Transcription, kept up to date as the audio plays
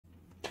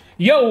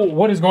Yo,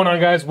 what is going on,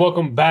 guys?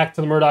 Welcome back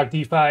to the Murdoch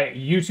DeFi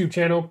YouTube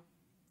channel.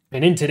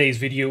 And in today's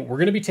video, we're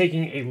going to be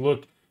taking a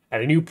look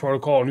at a new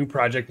protocol, a new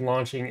project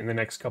launching in the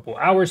next couple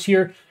hours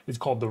here. It's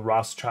called the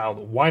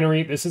Rothschild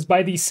Winery. This is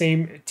by the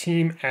same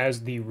team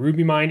as the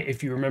Ruby mine.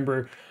 If you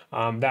remember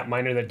that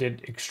miner that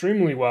did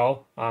extremely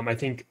well, I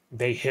think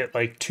they hit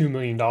like $2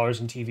 million in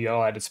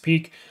TVL at its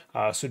peak.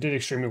 So it did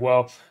extremely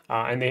well.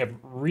 And they have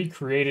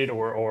recreated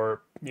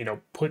or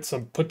put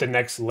the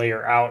next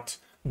layer out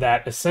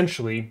that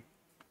essentially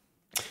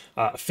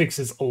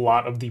fixes a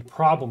lot of the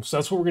problems. So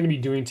that's what we're going to be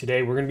doing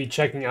today. We're going to be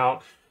checking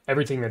out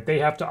everything that they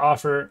have to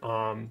offer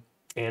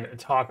and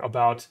talk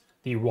about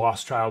the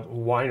Rothschild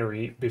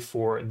Winery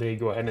before they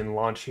go ahead and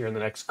launch here in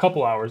the next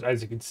couple hours.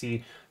 As you can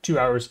see, 2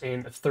 hours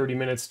and 30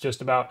 minutes just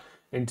about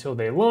until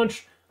they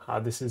launch.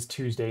 This is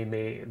Tuesday,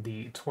 May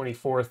the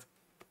 24th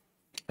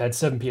at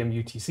 7 p.m.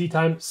 UTC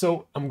time.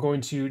 So I'm going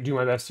to do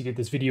my best to get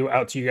this video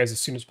out to you guys as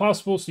soon as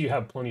possible so you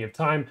have plenty of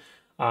time.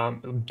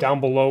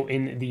 Down below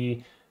in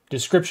the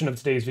description of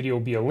today's video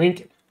will be a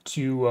link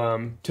to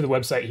the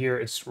website here.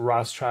 It's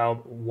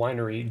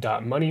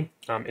rothschildwinery.money.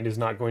 It is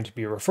not going to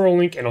be a referral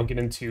link, and I'll get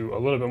into a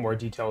little bit more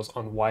details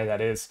on why that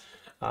is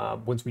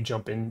once we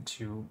jump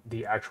into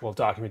the actual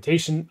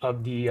documentation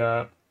of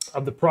the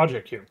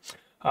project here.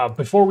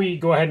 Before we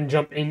go ahead and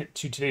jump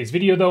into today's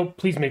video, though,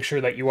 please make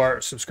sure that you are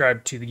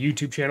subscribed to the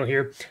YouTube channel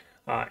here.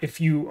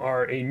 If you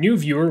are a new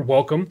viewer,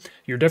 welcome.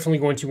 You're definitely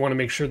going to want to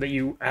make sure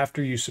that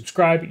after you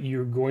subscribe,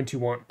 you're going to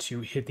want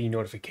to hit the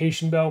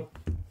notification bell,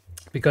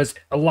 because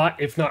a lot,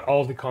 if not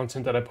all of the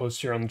content that I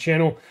post here on the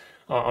channel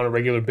on a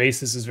regular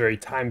basis is very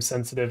time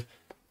sensitive,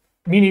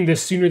 meaning the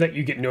sooner that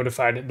you get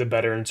notified, the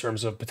better in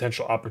terms of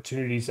potential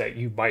opportunities that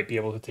you might be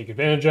able to take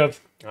advantage of.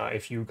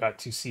 If you got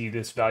to see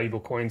this valuable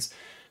coins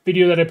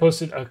video that I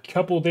posted a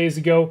couple days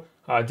ago,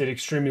 did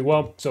extremely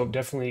well. So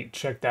definitely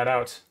check that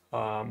out.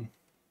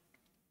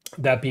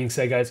 That being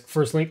said, guys,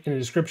 first link in the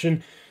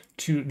description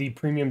to the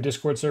premium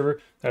Discord server.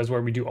 That is where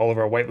we do all of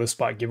our whitelist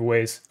spot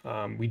giveaways.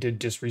 We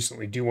did just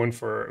recently do one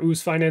for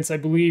Ooze Finance, I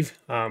believe.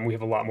 We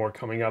have a lot more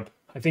coming up.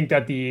 I think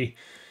that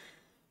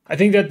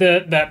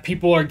that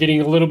people are getting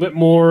a little bit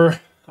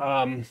more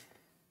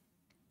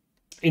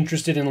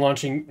interested in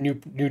launching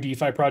new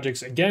DeFi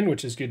projects again,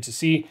 which is good to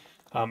see.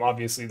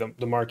 Obviously,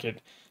 the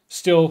market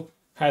still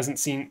hasn't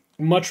seen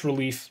much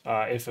relief,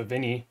 if of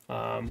any.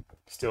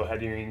 Still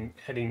heading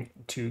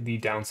to the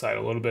downside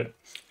a little bit.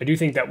 I do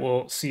think that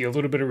we'll see a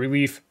little bit of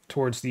relief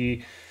towards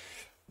like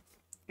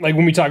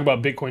when we talk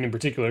about Bitcoin in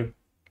particular,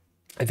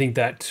 I think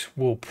that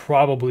we'll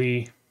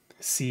probably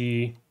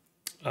see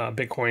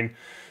Bitcoin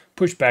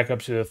push back up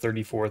to the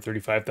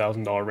 $34,000,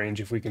 $35,000 range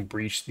if we can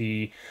breach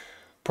the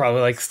probably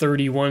like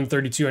 31,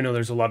 32. I know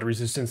there's a lot of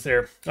resistance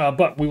there,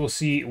 but we will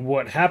see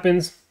what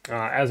happens.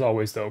 As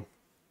always, though,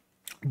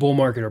 bull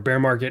market or bear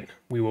market,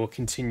 we will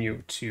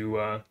continue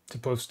to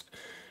post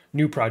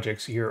new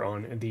projects here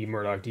on the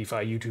Murdoch DeFi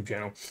YouTube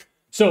channel.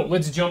 So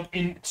let's jump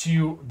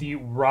into the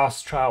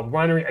Rothschild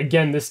Winery.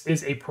 Again, this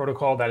is a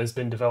protocol that has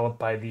been developed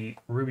by the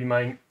Ruby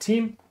Mine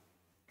team.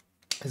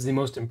 It's the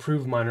most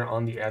improved miner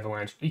on the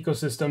Avalanche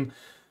ecosystem,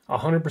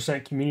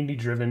 100% community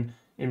driven,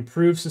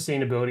 improved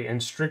sustainability,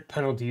 and strict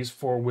penalties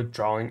for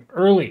withdrawing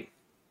early.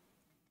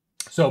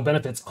 So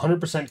benefits: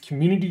 100%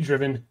 community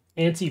driven,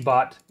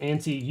 anti-bot,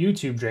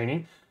 anti-YouTube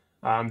draining.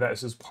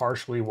 That is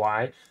partially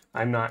why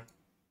I'm not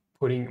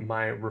putting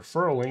my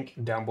referral link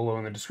down below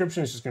in the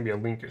description. It's just going to be a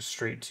link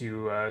straight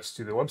to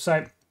the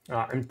website.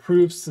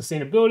 Improves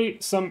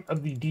sustainability, some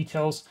of the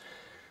details.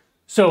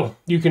 So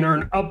you can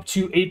earn up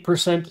to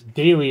 8%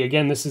 daily.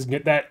 Again, this is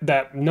good.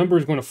 That number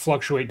is going to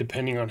fluctuate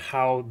depending on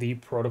how the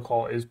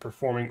protocol is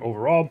performing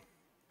overall.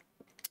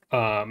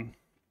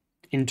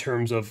 In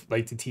terms of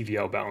like the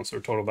TVL balance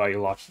or total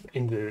value locked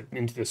into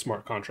the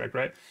smart contract,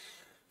 right?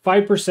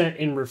 5%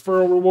 in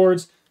referral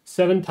rewards,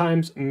 7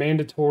 times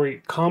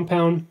mandatory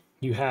compound.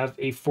 You have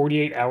a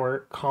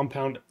 48-hour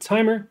compound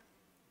timer,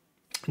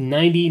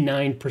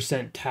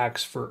 99%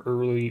 tax for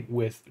early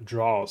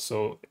withdrawals.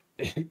 So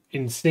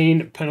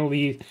insane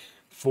penalty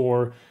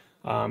for,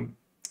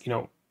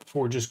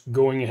 for just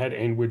going ahead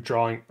and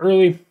withdrawing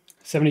early.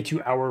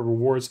 72-hour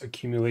rewards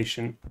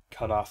accumulation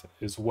cutoff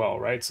as well,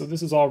 right? So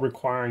this is all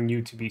requiring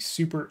you to be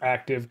super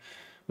active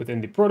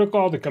within the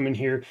protocol to come in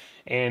here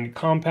and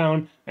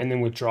compound and then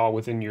withdraw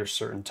within your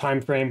certain time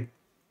frame.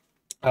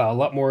 A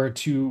lot more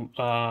to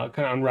kind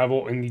of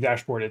unravel in the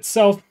dashboard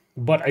itself,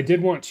 but I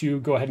did want to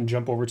go ahead and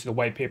jump over to the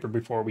white paper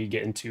before we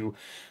get into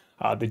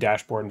the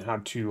dashboard and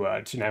how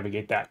to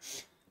navigate that.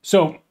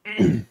 So,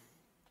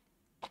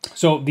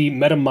 so the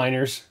meta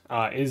miners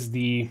is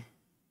the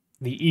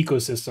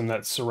ecosystem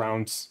that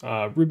surrounds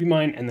Ruby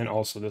Mine and then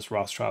also this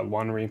Rothschild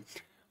Winery.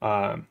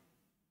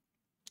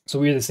 So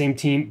we are the same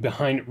team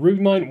behind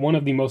Ruby Mine, one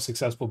of the most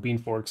successful bean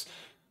forks,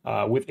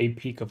 with a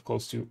peak of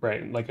close to,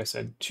 right, like I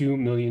said, $2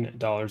 million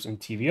in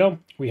TVL.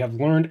 We have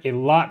learned a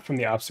lot from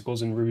the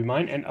obstacles in Ruby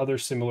Mine and other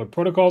similar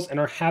protocols and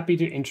are happy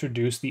to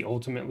introduce the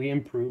ultimately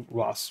improved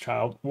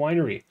Rothschild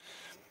Winery.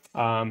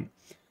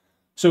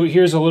 So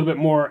here's a little bit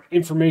more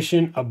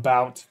information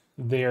about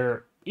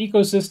their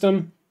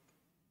ecosystem.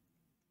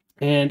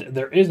 And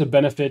there is a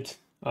benefit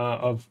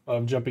of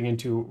jumping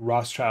into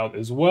Rothschild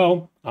as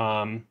well,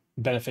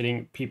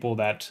 benefiting people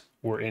that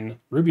were in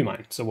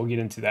RubyMine. So we'll get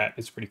into that.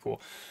 It's pretty cool.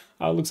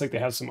 Looks like they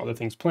have some other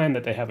things planned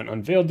that they haven't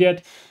unveiled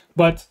yet,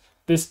 but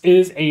this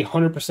is a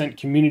 100%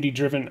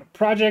 community-driven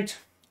project,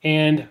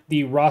 and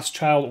the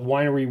Rothschild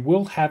Winery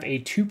will have a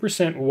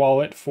 2%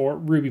 wallet for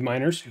Ruby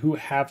miners who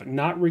have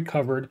not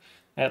recovered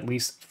at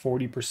least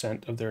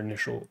 40% of their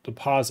initial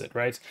deposit,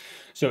 right?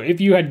 So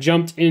if you had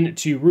jumped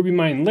into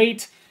RubyMine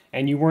late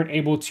and you weren't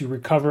able to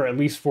recover at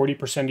least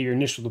 40% of your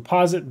initial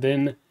deposit,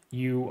 then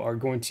you are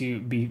going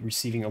to be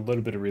receiving a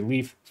little bit of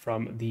relief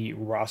from the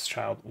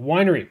Rothschild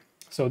Winery.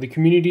 So the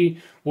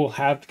community will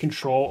have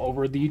control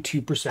over the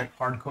 2%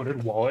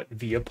 hard-coded wallet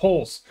via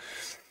polls.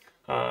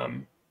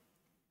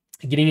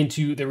 Getting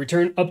into the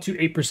return, up to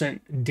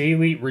 8%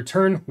 daily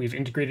return. We've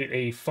integrated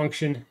a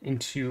function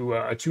into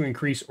to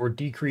increase or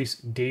decrease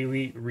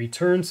daily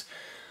returns.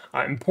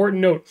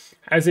 Important note,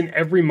 as in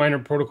every miner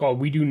protocol,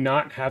 we do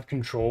not have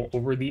control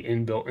over the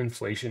inbuilt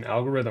inflation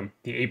algorithm.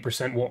 The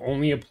 8% will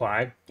only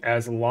apply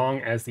as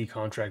long as the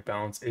contract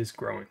balance is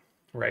growing,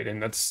 right?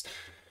 And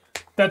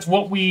that's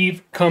what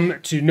we've come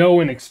to know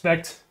and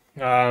expect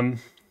in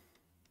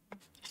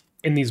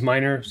these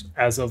miners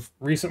as of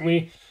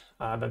recently.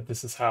 That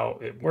this is how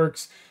it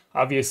works.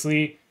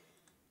 Obviously,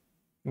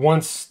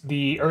 as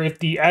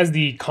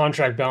the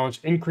contract balance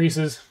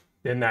increases,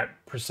 then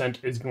that percent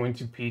is going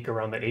to peak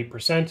around that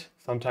 8%.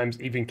 Sometimes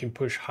even can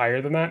push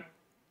higher than that.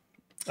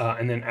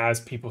 And then as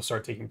people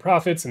start taking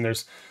profits and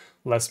there's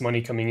less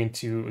money coming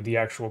into the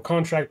actual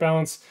contract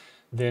balance,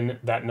 then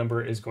that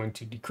number is going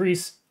to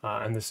decrease.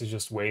 And this is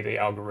just the way the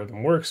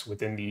algorithm works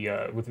within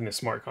the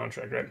smart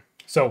contract, right?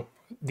 So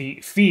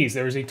the fees,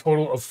 there is a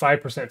total of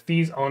 5%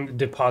 fees on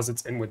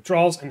deposits and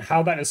withdrawals, and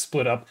how that is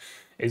split up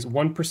is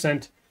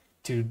 1%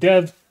 to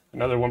dev,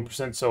 another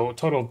 1%, so a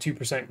total of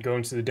 2%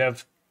 going to the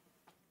dev.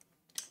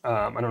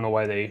 I don't know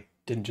why they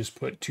didn't just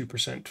put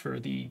 2% for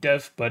the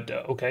dev, but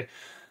okay.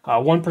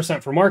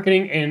 1% for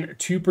marketing and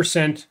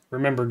 2%,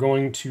 remember,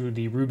 going to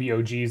the Ruby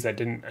OGs that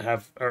didn't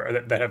have,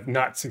 or that have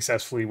not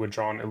successfully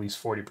withdrawn at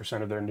least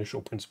 40% of their initial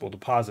principal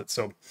deposit.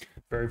 So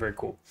very, very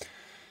cool.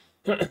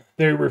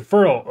 Their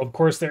referral, of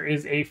course, there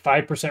is a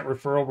 5%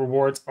 referral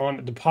rewards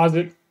on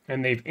deposit,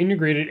 and they've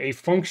integrated a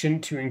function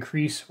to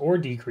increase or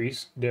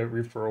decrease the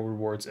referral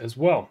rewards as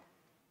well.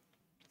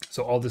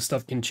 So all this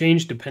stuff can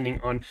change depending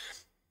on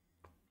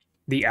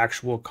the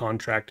actual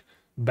contract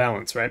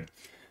balance, right?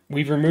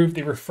 We've removed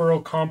the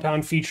referral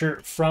compound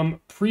feature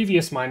from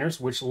previous miners,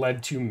 which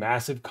led to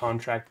massive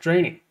contract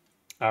draining.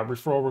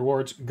 Referral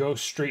rewards go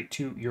straight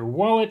to your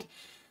wallet.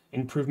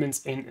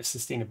 Improvements in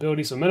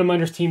sustainability. So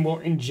MetaMiner's team will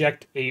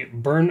inject a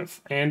burn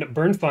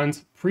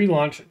funds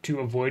pre-launch to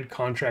avoid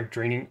contract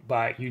draining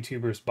by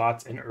YouTubers,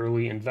 bots, and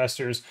early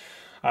investors.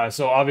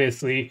 So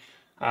obviously,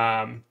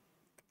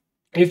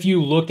 if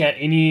you look at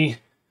any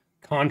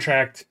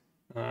contract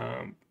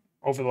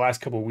over the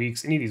last couple of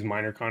weeks, any of these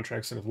miner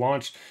contracts that have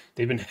launched,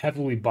 they've been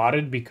heavily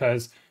botted,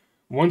 because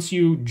once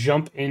you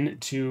jump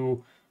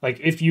into, like,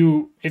 if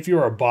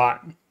you're a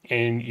bot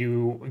and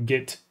you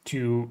get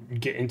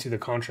into the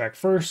contract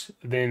first,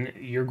 then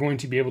you're going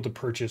to be able to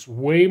purchase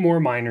way more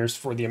miners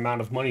for the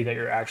amount of money that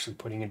you're actually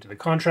putting into the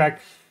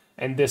contract.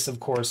 And this, of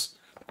course,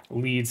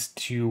 leads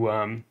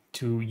to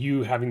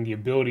you having the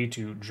ability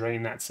to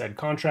drain that said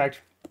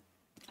contract.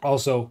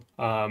 Also,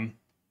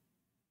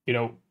 you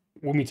know,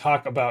 when we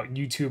talk about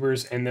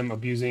YouTubers and them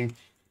abusing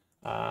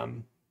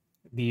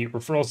the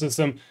referral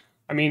system,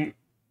 I mean,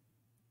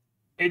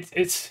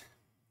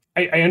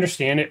 I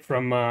understand it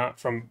from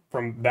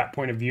that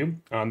point of view.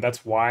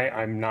 That's why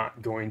I'm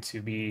not going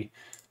to be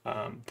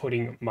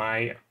putting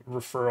my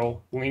referral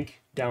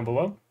link down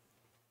below.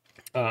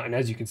 And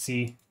as you can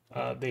see,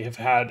 they have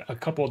had a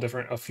couple of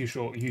different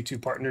official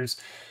YouTube partners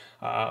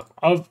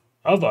of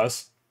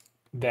us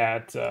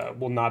that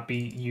will not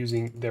be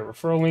using their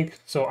referral link.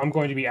 So I'm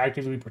going to be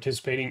actively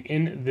participating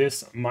in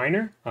this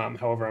miner.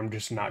 However, I'm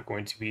just not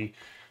going to be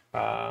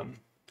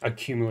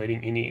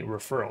accumulating any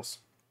referrals.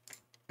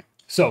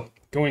 So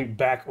going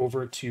back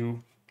over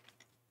to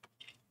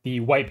the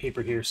white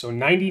paper here. So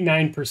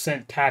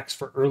 99% tax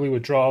for early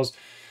withdrawals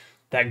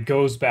that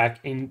goes back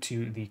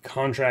into the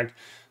contract.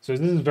 So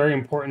this is very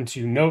important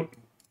to note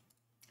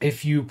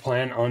if you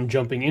plan on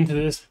jumping into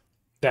this,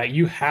 that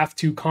you have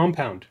to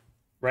compound,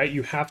 right?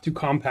 You have to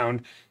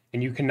compound,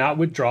 and you cannot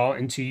withdraw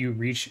until you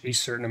reach a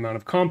certain amount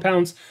of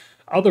compounds.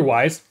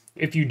 Otherwise,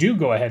 if you do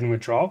go ahead and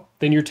withdraw,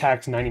 then you're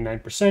taxed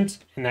 99%,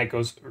 and that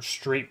goes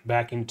straight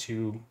back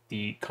into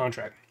the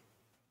contract.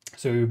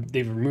 So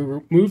they've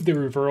removed the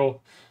referral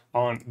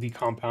on the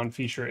compound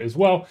feature as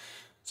well.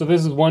 So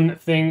this is one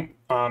thing,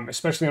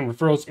 especially on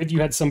referrals. If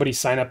you had somebody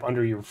sign up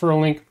under your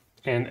referral link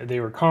and they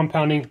were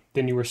compounding,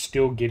 then you were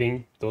still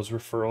getting those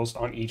referrals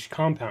on each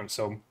compound.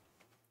 So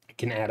it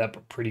can add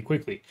up pretty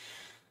quickly.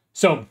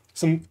 So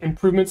some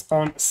improvements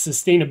on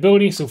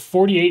sustainability. So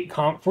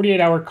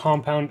 48-hour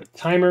compound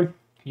timer.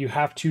 You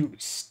have to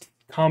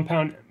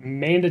compound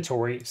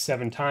mandatory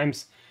 7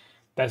 times.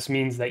 That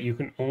means that you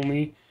can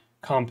only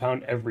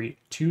compound every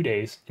 2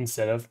 days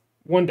instead of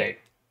 1 day,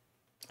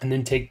 and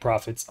then take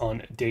profits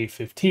on day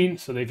 15.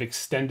 So they've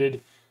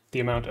extended the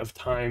amount of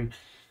time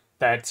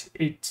that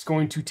it's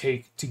going to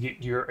take to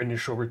get your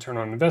initial return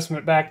on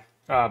investment back.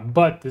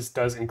 But this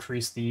does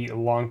increase the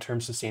long-term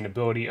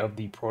sustainability of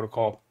the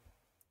protocol,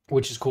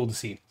 which is cool to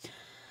see.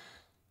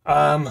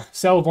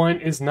 Sale of wine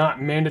is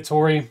not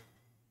mandatory.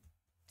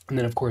 And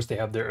then, of course, they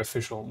have their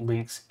official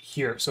links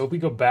here. So if we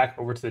go back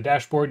over to the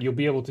dashboard, you'll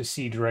be able to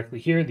see directly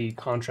here the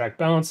contract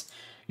balance,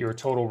 your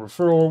total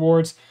referral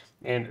rewards,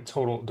 and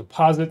total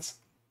deposits.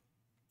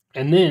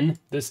 And then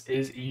this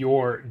is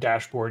your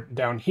dashboard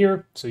down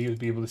here. So you'll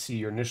be able to see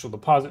your initial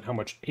deposit, how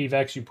much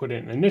AVAX you put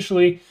in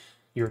initially,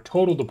 your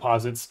total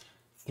deposits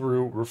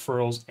through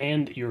referrals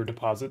and your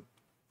deposit,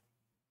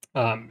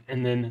 and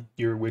then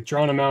your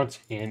withdrawn amount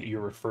and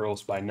your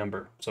referrals by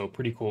number. So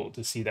pretty cool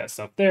to see that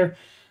stuff there.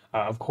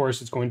 Of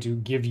course, it's going to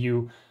give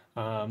you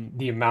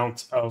the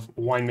amount of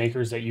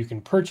winemakers that you can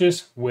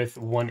purchase with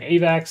one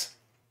AVAX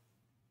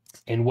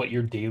and what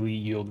your daily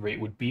yield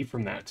rate would be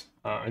from that.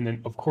 And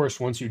then, of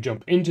course, once you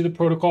jump into the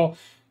protocol,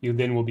 you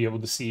then will be able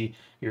to see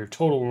your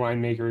total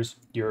winemakers,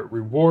 your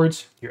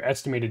rewards, your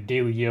estimated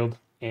daily yield,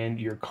 and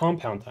your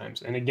compound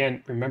times. And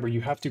again, remember,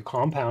 you have to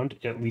compound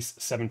at least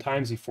 7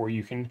 times before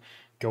you can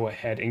go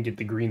ahead and get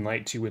the green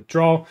light to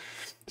withdraw.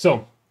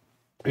 So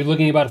you're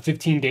looking at about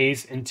 15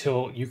 days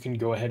until you can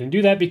go ahead and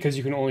do that, because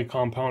you can only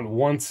compound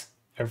once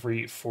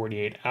every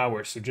 48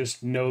 hours. So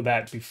just know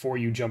that before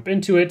you jump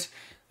into it.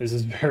 This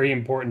is very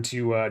important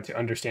to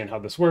understand how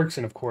this works.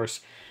 And of course,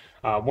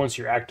 once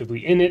you're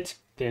actively in it,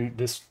 then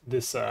this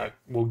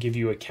will give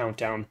you a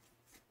countdown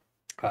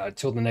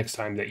till the next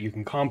time that you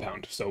can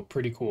compound. So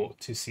pretty cool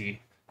to see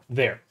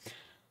there.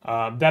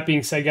 That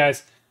being said,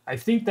 guys, I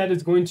think that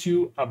is going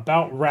to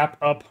about wrap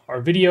up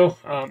our video.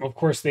 Of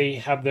course, they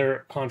have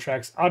their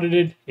contracts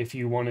audited. If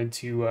you wanted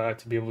to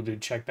be able to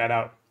check that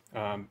out,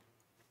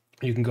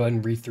 you can go ahead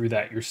and read through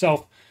that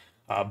yourself.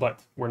 But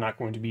we're not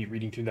going to be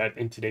reading through that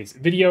in today's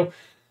video.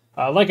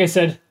 Like I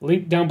said,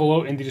 link down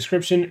below in the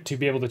description to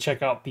be able to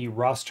check out the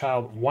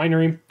Rothschild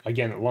Winery.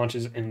 Again, it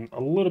launches in a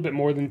little bit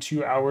more than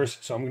 2 hours.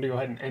 So I'm going to go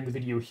ahead and end the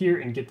video here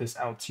and get this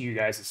out to you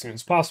guys as soon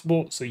as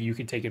possible so you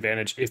can take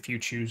advantage if you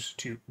choose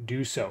to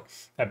do so.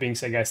 That being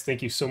said, guys,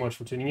 thank you so much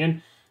for tuning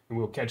in, and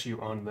we'll catch you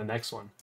on the next one.